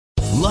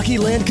Lucky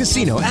Land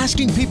Casino,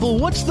 asking people,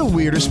 what's the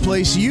weirdest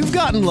place you've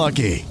gotten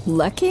lucky?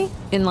 Lucky?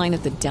 In line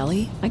at the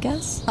deli, I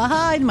guess?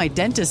 Aha, in my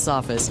dentist's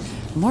office.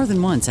 More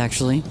than once,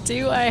 actually.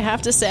 Do I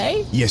have to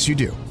say? Yes, you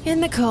do. In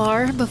the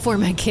car before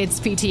my kids'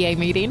 PTA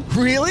meeting.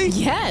 Really?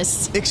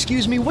 Yes.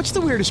 Excuse me, what's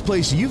the weirdest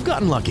place you've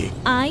gotten lucky?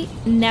 I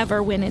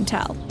never win and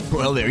tell.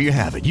 Well, there you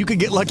have it. You can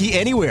get lucky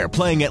anywhere,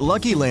 playing at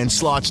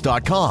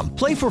LuckyLandSlots.com.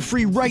 Play for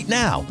free right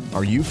now.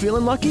 Are you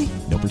feeling lucky?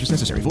 No purchase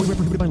necessary. Void where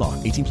prohibited by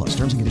law. 18 plus.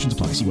 Terms and conditions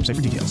apply. See website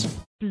for details.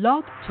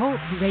 Blog Talk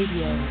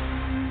Radio.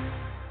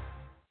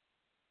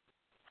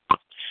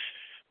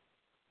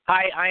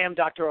 Hi, I am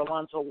Dr.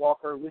 Alonzo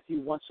Walker with you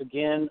once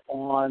again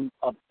on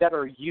A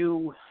Better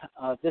You.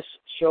 This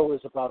show is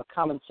about a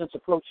common sense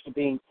approach to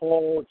being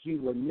all you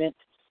were meant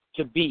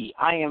to be.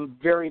 I am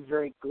very,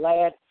 very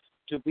glad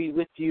to be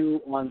with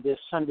you on this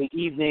Sunday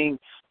evening.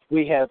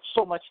 We have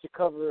so much to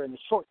cover in a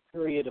short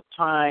period of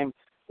time.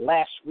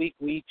 Last week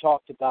we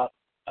talked about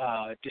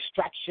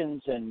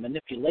distractions and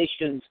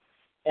manipulations,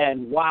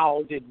 and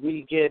wow, did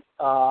we get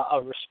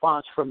a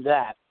response from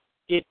that.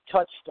 It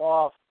touched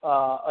off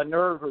a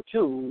nerve or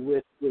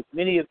two with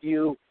many of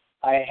you.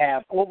 I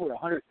have over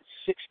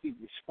 160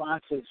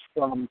 responses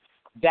from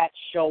that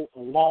show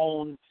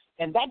alone,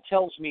 and that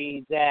tells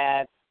me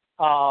that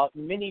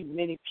many,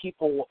 many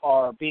people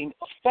are being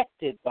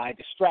affected by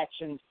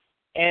distractions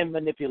and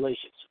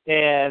manipulations.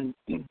 And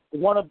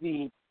one of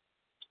the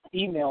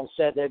emails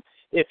said that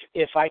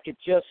if I could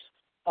just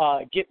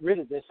get rid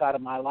of this out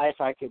of my life,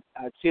 I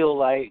feel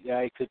like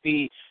I could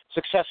be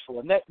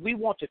successful. And that we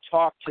want to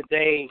talk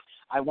today.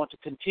 I want to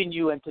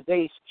continue, and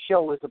today's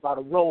show is about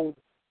a road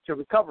to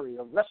recovery,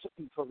 a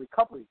recipe for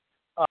recovery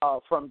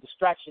from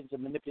distractions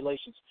and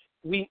manipulations.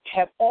 We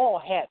have all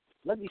had,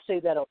 let me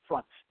say that up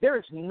front, there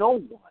is no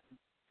one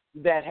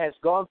that has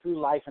gone through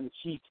life and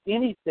achieved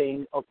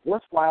anything of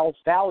worthwhile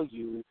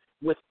value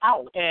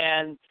without,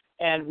 and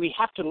we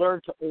have to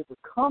learn to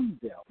overcome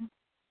them.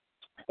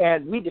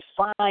 And we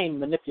defined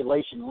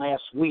manipulation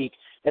last week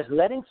as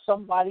letting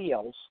somebody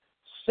else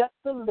set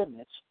the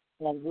limits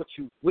on what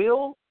you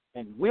will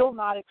and will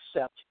not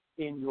accept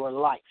in your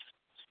life.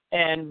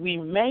 And we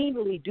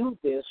mainly do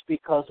this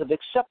because of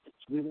acceptance.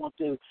 We want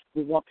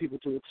people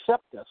to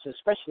accept us,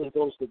 especially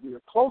those that we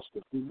are close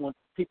with. We want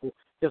people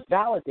to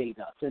validate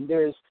us. And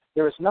there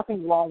is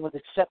nothing wrong with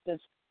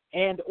acceptance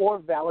and or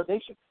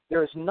validation.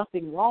 There is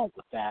nothing wrong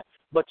with that.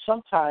 But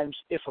sometimes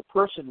if a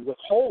person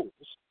withholds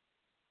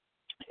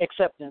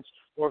acceptance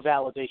or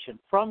validation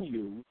from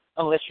you,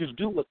 unless you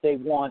do what they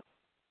want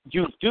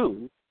you to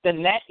do,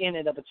 then that in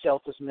and of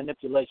itself is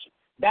manipulation.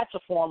 That's a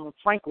form,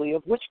 frankly,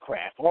 of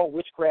witchcraft. All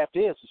witchcraft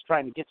is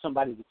trying to get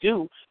somebody to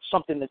do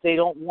something that they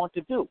don't want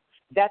to do.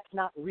 That's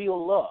not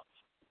real love.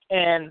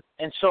 And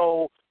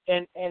so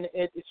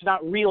it's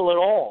not real at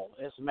all,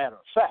 as a matter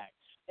of fact.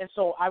 And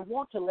so I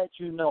want to let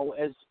you know,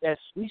 as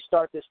we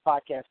start this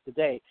podcast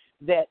today,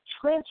 that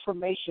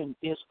transformation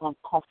is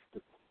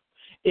uncomfortable.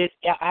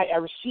 I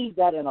received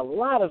that in a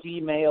lot of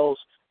emails,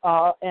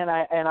 and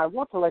I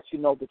want to let you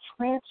know that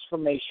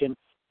transformation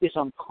is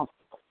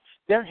uncomfortable.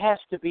 There has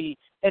to be,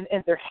 and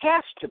there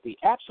has to be,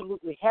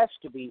 absolutely has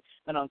to be,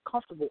 an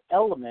uncomfortable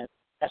element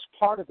as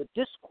part of the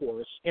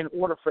discourse in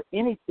order for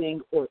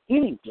anything or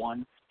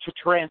anyone to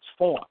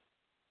transform.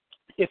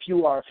 If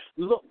you are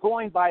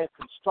going by a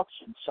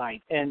construction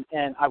site, and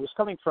I was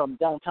coming from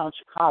downtown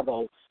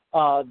Chicago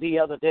the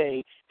other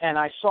day, and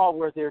I saw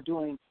where they're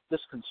doing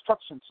this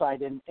construction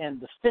site, and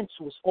the fence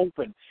was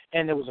open,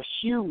 and there was a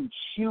huge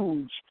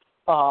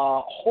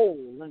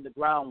hole in the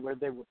ground where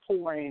they were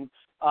pouring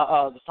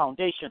the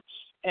foundation.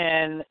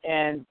 And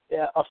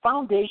a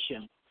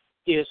foundation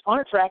is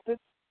unattractive,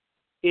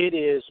 it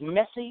is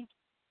messy,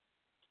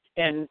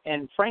 and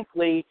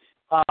frankly,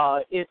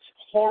 it's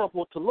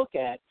horrible to look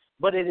at,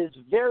 but it is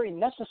very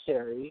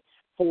necessary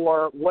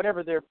for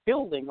whatever they're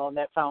building on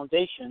that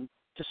foundation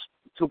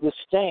to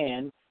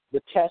withstand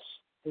the tests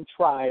and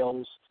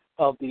trials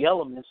of the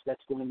elements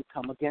that's going to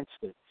come against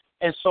it.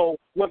 And so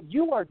what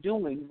you are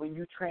doing when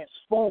you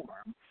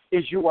transform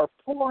is you are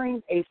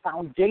pouring a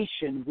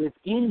foundation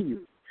within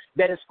you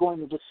that is going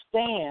to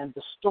withstand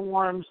the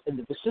storms and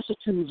the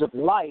vicissitudes of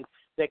life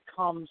that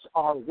comes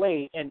our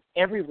way, and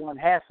everyone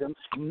has them.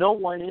 No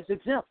one is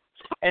exempt.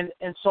 And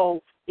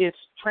so its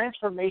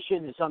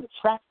transformation is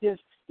unattractive,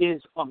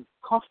 is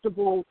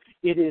uncomfortable,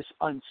 it is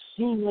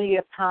unseemly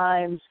at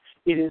times,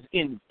 it is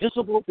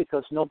invisible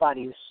because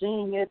nobody is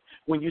seeing it.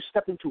 When you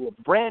step into a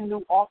brand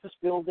new office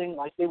building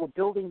like they were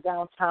building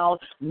downtown,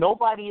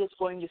 nobody is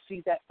going to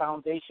see that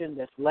foundation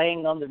that's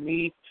laying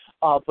underneath,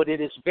 but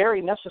it is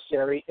very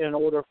necessary in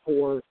order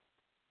for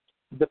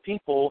the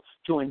people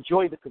to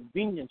enjoy the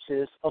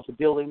conveniences of the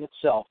building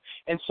itself.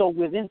 And so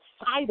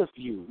inside of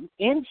you,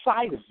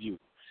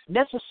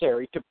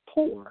 necessary to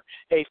pour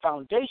a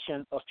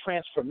foundation of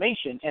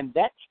transformation, and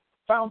that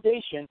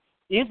foundation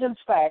is in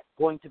fact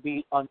going to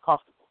be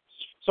uncomfortable.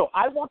 So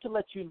I want to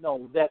let you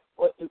know that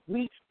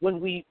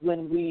when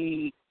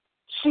we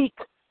seek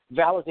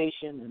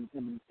validation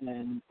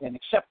and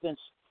acceptance,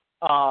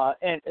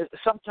 and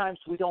sometimes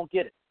we don't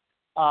get it.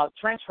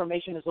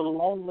 Transformation is a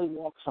lonely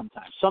walk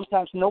sometimes.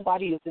 Sometimes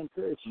nobody is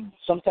encouraging you.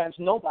 Sometimes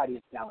nobody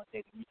is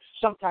validating you.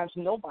 Sometimes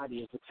nobody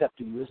is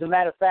accepting you. As a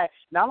matter of fact,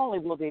 not only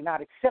will they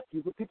not accept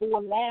you, but people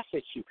will laugh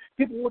at you.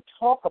 People will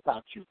talk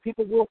about you.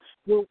 People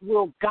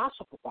will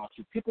gossip about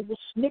you. People will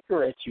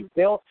snicker at you.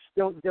 They'll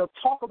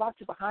talk about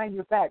you behind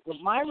your back. But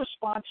my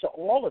response to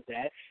all of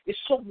that is,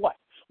 so what?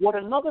 What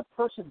another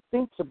person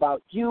thinks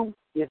about you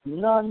is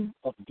none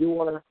of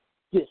your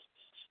business.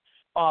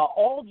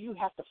 All you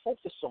have to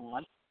focus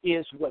on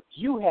is what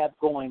you have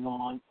going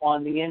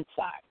on the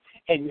inside.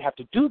 And you have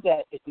to do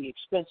that at the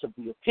expense of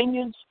the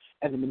opinions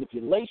and the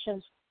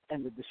manipulations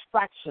and the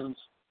distractions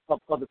of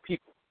other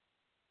people.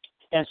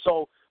 And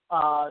so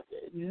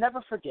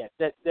never forget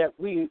that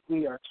we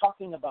are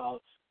talking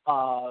about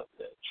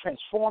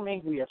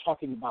transforming. We are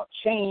talking about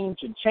change,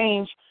 and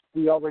change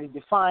we already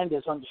defined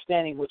as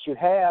understanding what you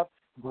have,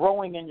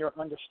 growing in your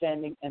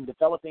understanding, and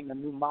developing a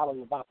new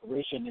model of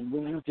operation. And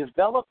when you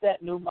develop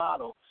that new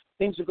model,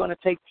 things are going to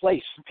take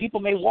place.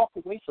 People may walk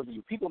away from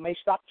you. People may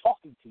stop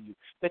talking to you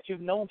that you've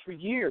known for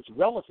years.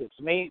 Relatives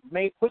may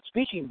quit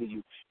speaking to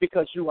you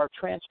because you are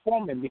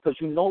transforming, because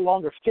you no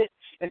longer fit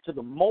into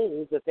the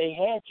mold that they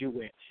had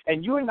you in.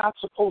 And you're not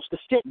supposed to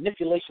fit.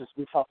 Manipulations,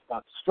 we talked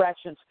about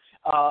distractions,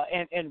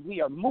 and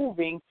we are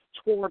moving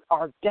toward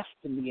our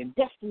destiny. And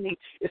destiny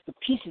is the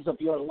pieces of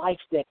your life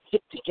that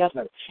fit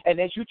together.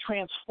 And as you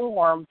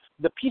transform,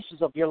 the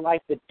pieces of your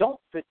life that don't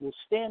fit will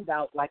stand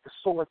out like a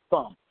sore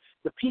thumb.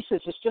 The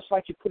pieces, it's just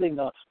like you're putting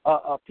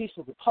a piece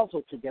of the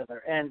puzzle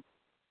together, and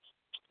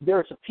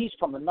there's a piece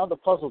from another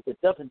puzzle that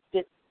doesn't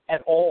fit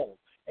at all.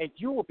 And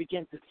you will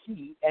begin to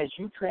see, as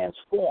you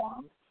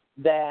transform,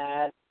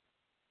 that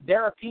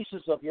there are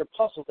pieces of your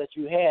puzzle that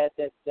you had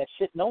that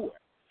fit nowhere.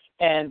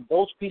 And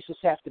those pieces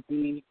have to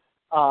be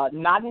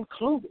not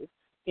included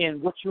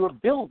in what you are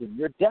building,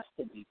 your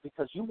destiny,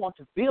 because you want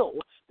to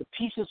build the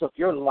pieces of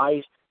your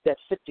life that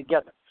fit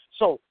together.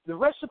 So the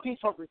recipe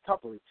for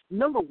recovery,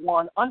 number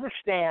one,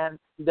 understand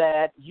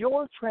that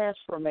your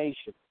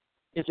transformation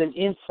is an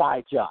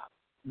inside job.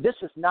 This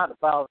is not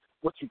about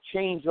what you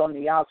change on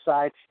the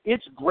outside.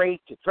 It's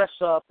great to dress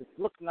up and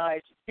look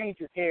nice, and change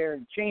your hair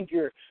and change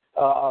your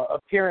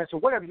appearance or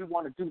whatever you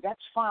want to do.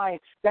 That's fine.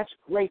 That's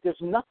great. There's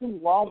nothing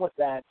wrong with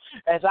that.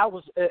 As I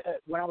was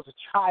when I was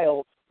a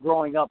child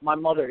growing up, my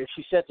mother, if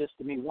she said this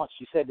to me once,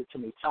 she said it to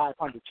me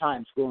 500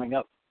 times growing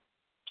up.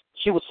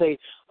 She would say,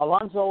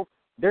 Alonzo,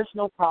 there's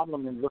no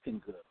problem in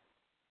looking good.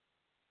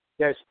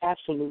 There's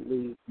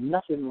absolutely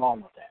nothing wrong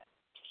with that.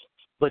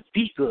 But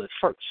be good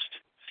first.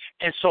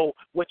 And so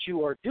what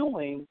you are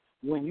doing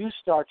when you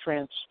start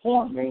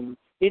transforming,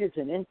 it is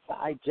an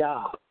inside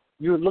job.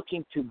 You're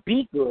looking to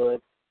be good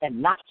and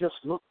not just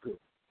look good.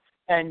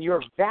 And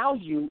your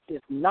value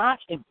is not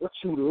in what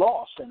you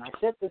lost. And I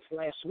said this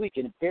last week,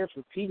 and it bears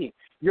repeating.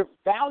 Your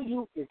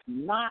value is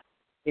not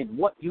in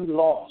what you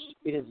lost.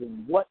 It is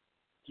in what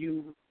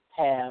you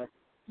have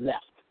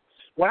left.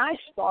 When I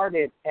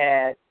started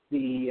at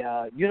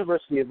the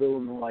University of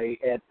Illinois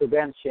at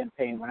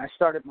Urbana-Champaign, when I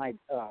started my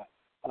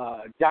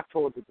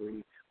doctoral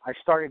degree, I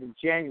started in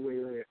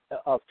January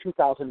of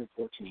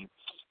 2014.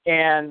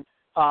 And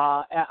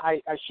I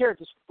shared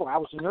this before. I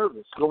was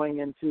nervous going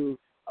into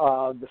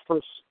the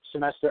first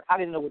semester. I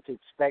didn't know what to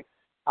expect.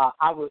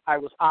 I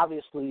was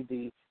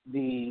obviously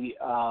the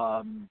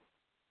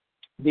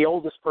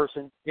oldest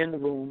person in the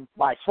room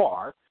by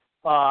far.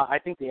 I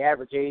think the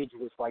average age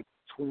was like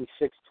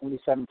 26,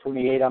 27,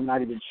 28, I'm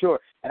not even sure.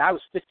 And I was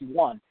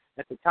 51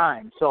 at the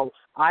time. So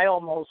I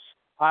almost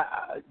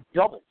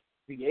doubled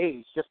the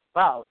age, just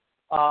about.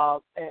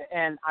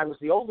 And I was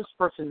the oldest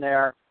person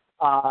there.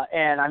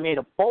 And I made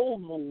a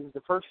bold move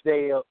the first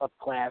day of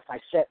class. I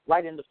sat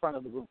right in the front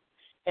of the room.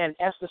 And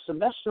as the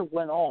semester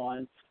went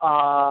on,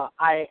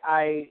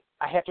 I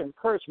had to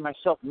encourage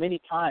myself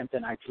many times,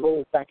 and I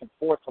drove back and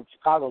forth from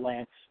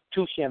Chicagoland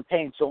to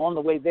Champaign. So on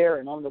the way there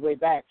and on the way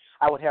back,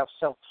 I would have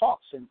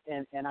self-talks,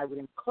 and I would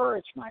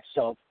encourage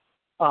myself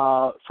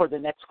for the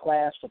next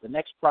class, for the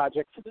next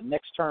project, for the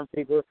next term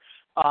paper.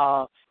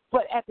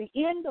 But at the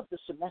end of the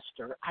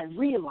semester, I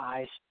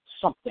realized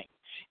something.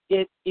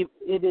 It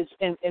is,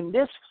 and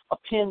this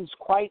appends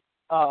quite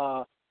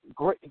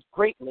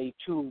greatly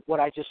to what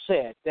I just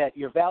said, that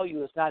your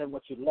value is not in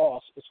what you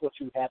lost, it's what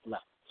you have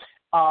left.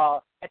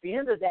 At the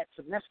end of that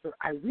semester,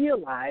 I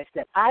realized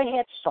that I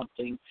had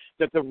something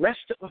that the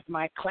rest of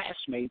my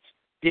classmates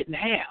didn't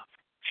have.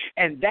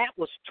 And that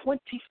was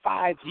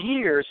 25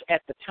 years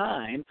at the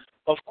time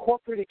of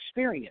corporate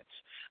experience.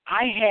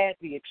 I had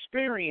the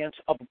experience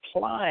of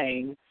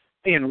applying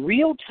in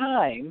real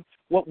time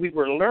what we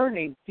were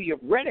learning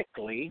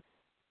theoretically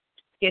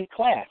in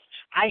class.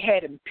 I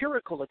had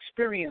empirical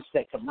experience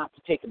that could not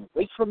be taken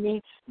away from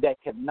me,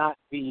 that could not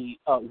be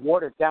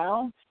watered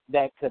down,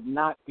 that could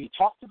not be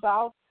talked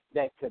about,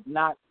 that could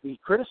not be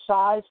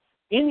criticized,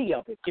 any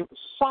of it. It was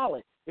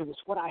solid. It was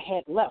what I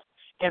had left.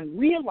 And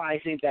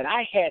realizing that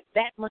I had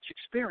that much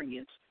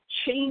experience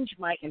changed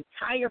my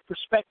entire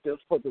perspective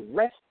for the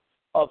rest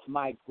of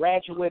my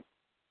graduate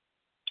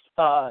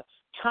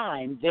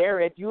time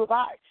there at U of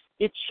I.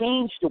 It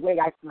changed the way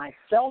I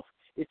myself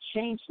It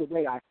changed the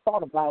way I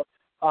thought about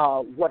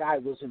what I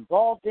was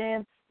involved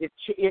in. It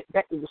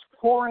was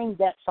pouring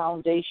that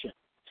foundation.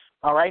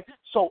 All right?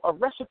 So a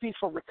recipe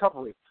for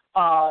recovery.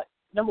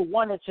 Number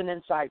one, it's an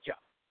inside job.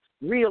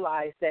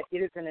 Realize that it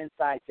is an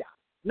inside job.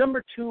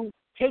 Number two,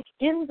 take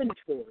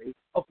inventory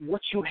of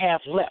what you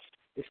have left.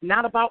 It's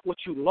not about what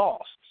you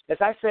lost. As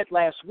I said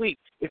last week,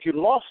 if you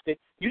lost it,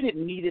 you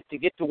didn't need it to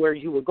get to where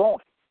you were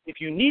going.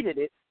 If you needed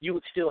it, you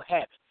would still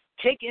have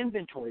it. Take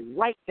inventory.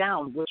 Write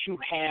down what you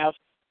have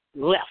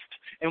left.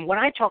 And when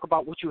I talk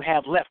about what you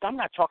have left, I'm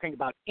not talking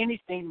about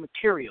anything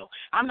material.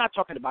 I'm not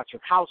talking about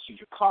your house or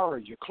your car or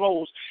your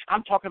clothes.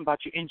 I'm talking about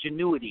your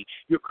ingenuity,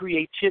 your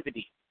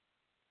creativity,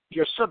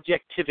 your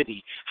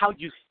subjectivity, how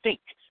you think,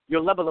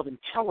 your level of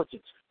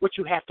intelligence, what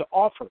you have to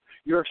offer,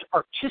 your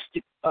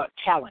artistic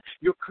talent,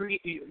 your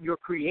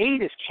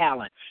creative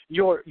talent,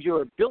 your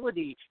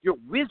ability, your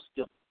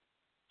wisdom.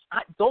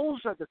 Those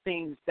are the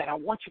things that I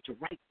want you to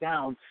write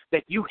down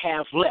that you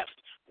have left.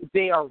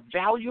 They are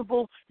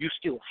valuable. You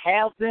still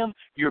have them.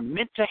 You're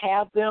meant to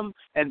have them,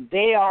 and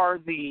they are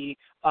the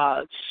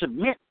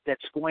cement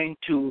that's going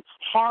to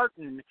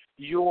harden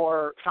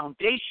your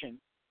foundation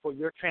for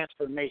your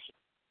transformation.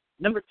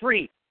 Number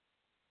three,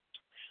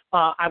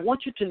 I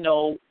want you to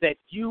know that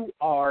you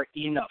are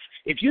enough.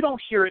 If you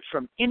don't hear it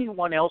from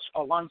anyone else,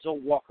 Alonzo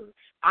Walker,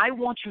 I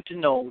want you to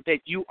know that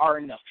you are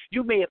enough.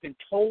 You may have been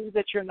told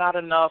that you're not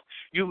enough.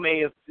 You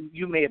may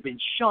have been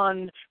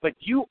shunned, but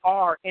you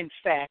are, in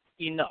fact,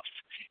 enough.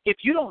 If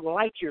you don't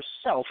like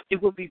yourself,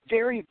 it will be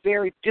very,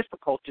 very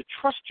difficult to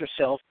trust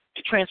yourself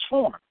to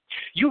transform.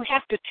 You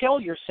have to tell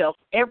yourself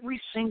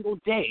every single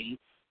day,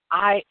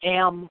 I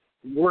am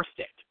worth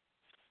it.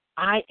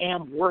 I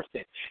am worth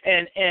it,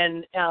 and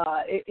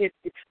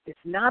it's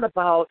not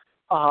about.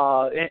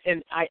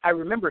 And I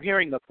remember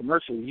hearing a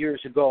commercial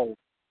years ago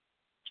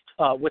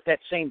with that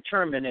same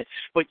term in it.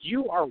 But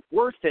you are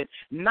worth it,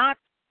 not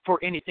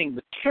for anything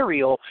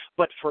material,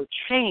 but for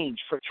change,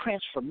 for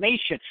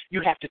transformation.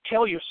 You have to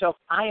tell yourself,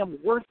 I am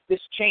worth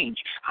this change.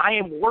 I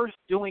am worth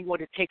doing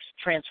what it takes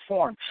to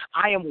transform.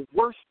 I am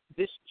worth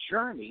this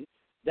journey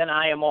that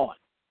I am on.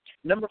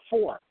 Number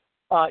 4.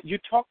 You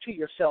talk to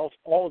yourself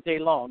all day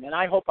long, and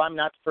I hope I'm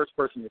not the first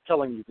person that's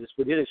telling you this,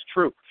 but it is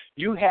true.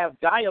 You have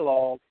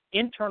dialogue,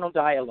 internal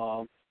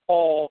dialogue,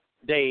 all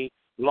day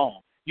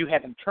long. You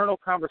have internal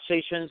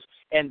conversations,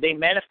 and they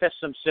manifest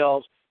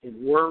themselves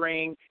in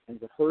worrying and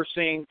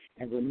rehearsing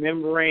and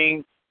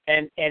remembering.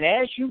 And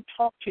as you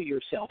talk to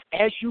yourself,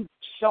 as you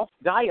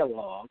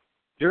self-dialogue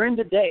during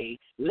the day,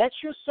 let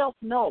yourself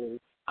know,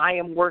 I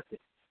am worth it.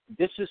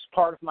 This is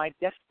part of my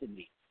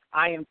destiny.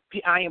 I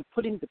am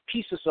putting the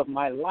pieces of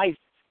my life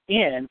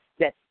in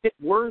that fit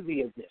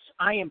worthy of this.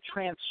 I am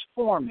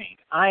transforming.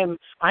 I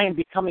am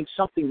becoming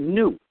something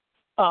new.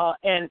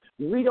 And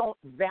we don't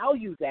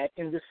value that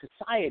in this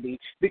society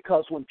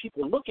because when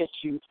people look at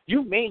you,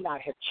 you may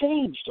not have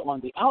changed on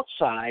the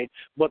outside,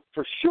 but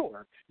for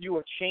sure you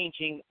are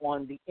changing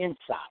on the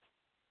inside.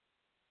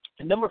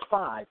 And number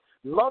 5,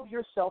 love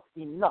yourself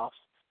enough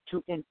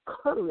to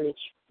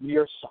encourage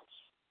yourself.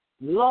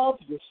 Love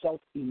yourself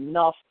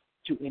enough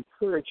to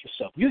encourage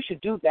yourself. You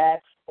should do that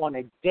on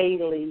a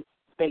daily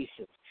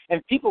basis.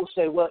 And people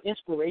say, well,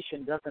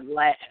 inspiration doesn't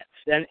last.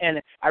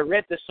 And I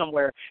read this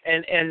somewhere,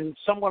 and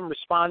someone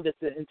responded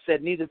and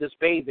said, neither does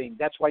bathing.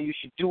 That's why you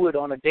should do it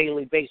on a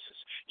daily basis.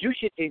 You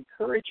should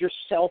encourage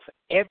yourself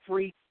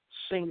every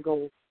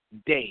single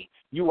day.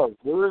 You are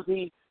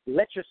worthy.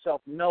 Let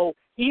yourself know,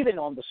 even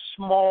on the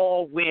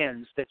small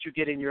wins that you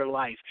get in your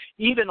life,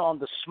 even on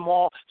the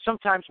small,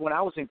 sometimes when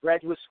I was in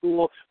graduate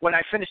school, when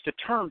I finished a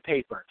term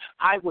paper,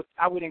 I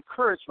would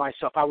encourage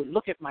myself. I would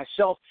look at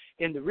myself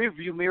in the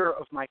rearview mirror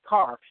of my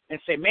car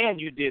and say, man,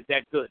 you did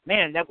that good.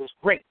 Man, that was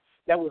great.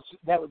 That was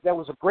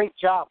a great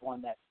job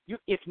on that.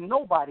 If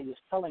nobody is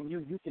telling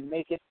you you can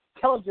make it,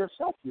 tell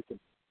yourself you can.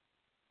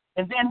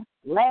 And then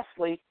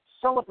lastly,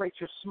 celebrate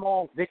your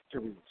small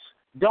victories.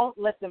 Don't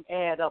let them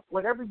add up.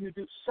 Whatever you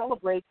do,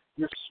 celebrate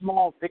your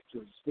small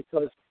victories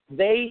because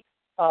they,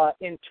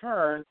 in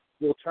turn,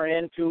 will turn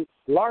into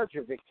larger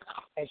victories.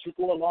 As you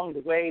go along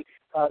the way,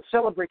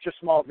 celebrate your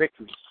small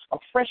victories. A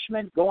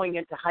freshman going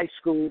into high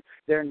school,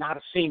 they're not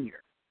a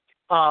senior.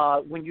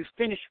 When you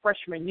finish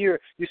freshman year,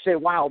 you say,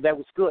 wow, that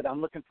was good. I'm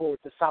looking forward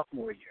to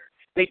sophomore year.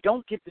 They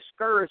don't get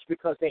discouraged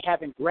because they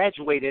haven't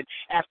graduated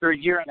after a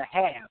year and a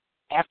half,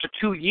 after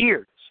 2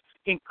 years.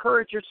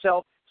 Encourage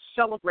yourself.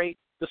 Celebrate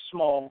the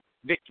small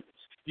victories.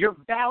 Your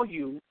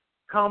value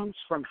comes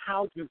from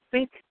how you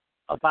think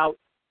about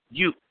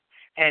you.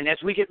 And as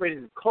we get ready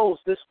to close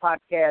this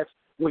podcast,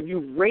 when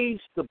you raise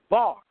the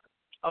bar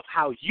of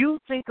how you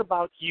think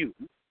about you,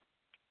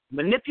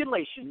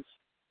 manipulations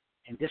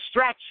and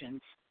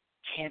distractions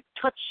can't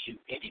touch you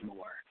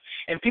anymore.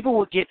 And people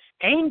will get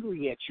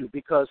angry at you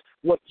because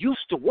what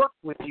used to work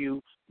with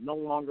you no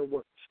longer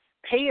works.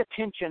 Pay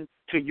attention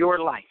to your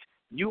life.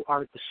 You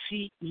are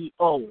the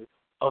CEO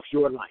of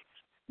your life.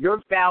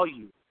 Your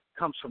value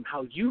comes from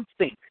how you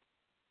think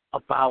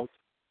about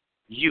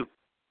you.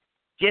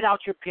 Get out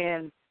your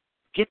pen,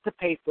 get the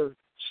paper,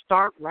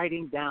 start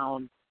writing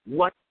down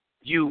what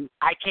you.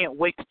 I can't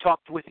wait to talk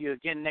with you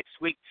again next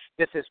week.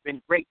 This has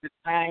been great. The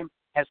time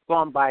has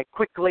gone by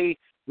quickly.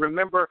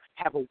 Remember,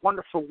 have a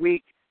wonderful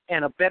week,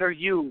 and a better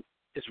you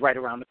is right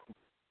around the corner.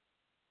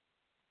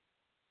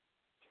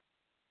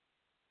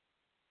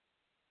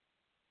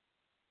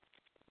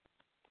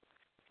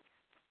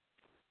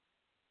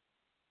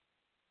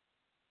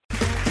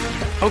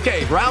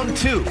 Okay, round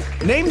two.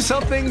 Name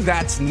something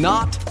that's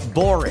not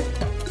boring.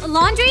 A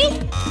laundry?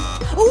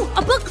 Ooh,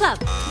 a book club.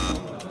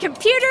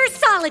 Computer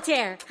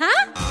solitaire,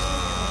 huh?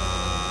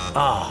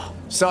 Ah,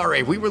 oh,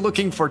 sorry, we were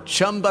looking for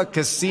Chumba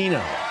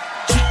Casino.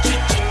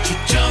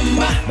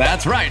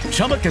 That's right,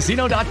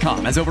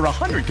 ChumbaCasino.com has over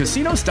 100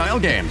 casino-style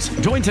games.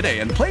 Join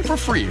today and play for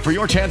free for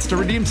your chance to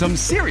redeem some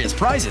serious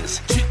prizes.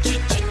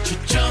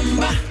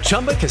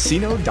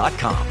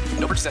 ChumbaCasino.com.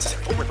 No purchase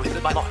necessary. Void where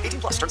prohibited by law.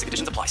 18+. Terms and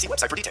conditions apply. See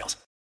website for details.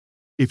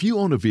 If you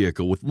own a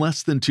vehicle with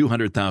less than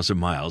 200,000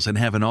 miles and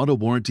have an auto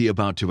warranty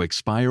about to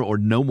expire or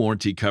no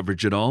warranty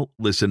coverage at all,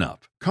 listen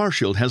up.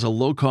 CarShield has a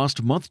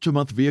low-cost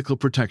month-to-month vehicle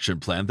protection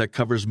plan that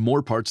covers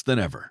more parts than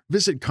ever.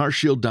 Visit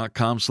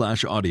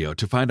carshield.com/audio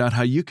to find out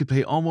how you could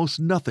pay almost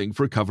nothing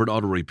for covered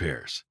auto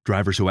repairs.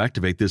 Drivers who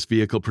activate this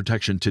vehicle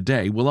protection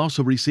today will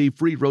also receive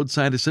free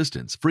roadside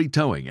assistance, free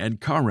towing, and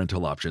car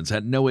rental options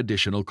at no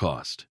additional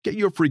cost. Get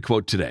your free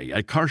quote today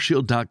at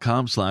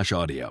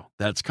carshield.com/audio.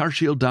 That's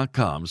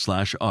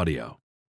carshield.com/audio.